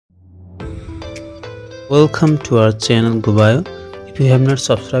Welcome to our channel Goodbye. If you have not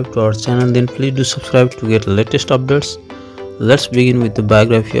subscribed to our channel, then please do subscribe to get latest updates. Let's begin with the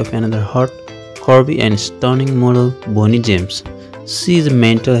biography of another hot, curvy and stunning model, Bonnie James. She is a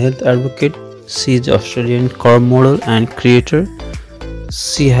mental health advocate. She is Australian curve model and creator.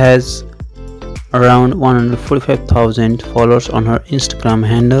 She has around 145,000 followers on her Instagram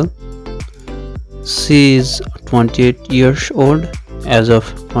handle. She is 28 years old as of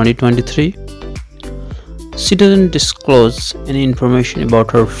 2023. She doesn't disclose any information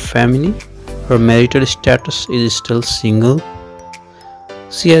about her family. Her marital status is still single.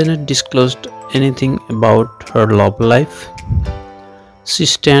 She has not disclosed anything about her love life. She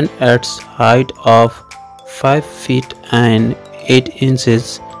stands at height of 5 feet and 8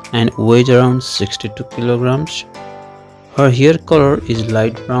 inches and weighs around 62 kilograms. Her hair color is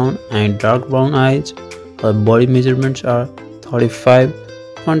light brown and dark brown eyes. Her body measurements are 35,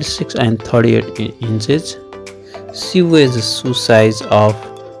 26 and 38 inches. She wears a shoe size of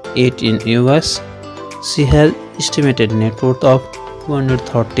 8 in US. She has estimated net worth of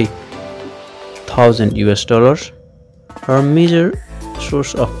 $230,000 US. Her major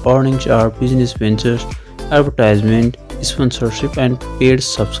source of earnings are business ventures, advertisement, sponsorship and paid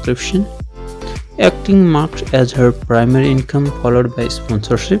subscription. Acting marks as her primary income, followed by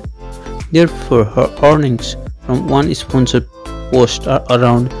sponsorship. Therefore, her earnings from one sponsored post are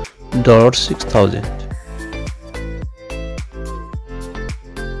around $6,000.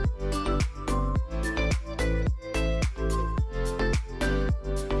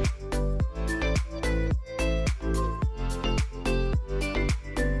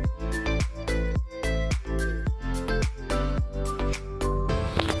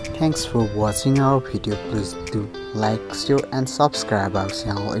 Thanks for watching our video. Please do like, share and subscribe our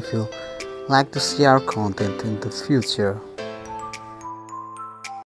channel if you like to see our content in the future.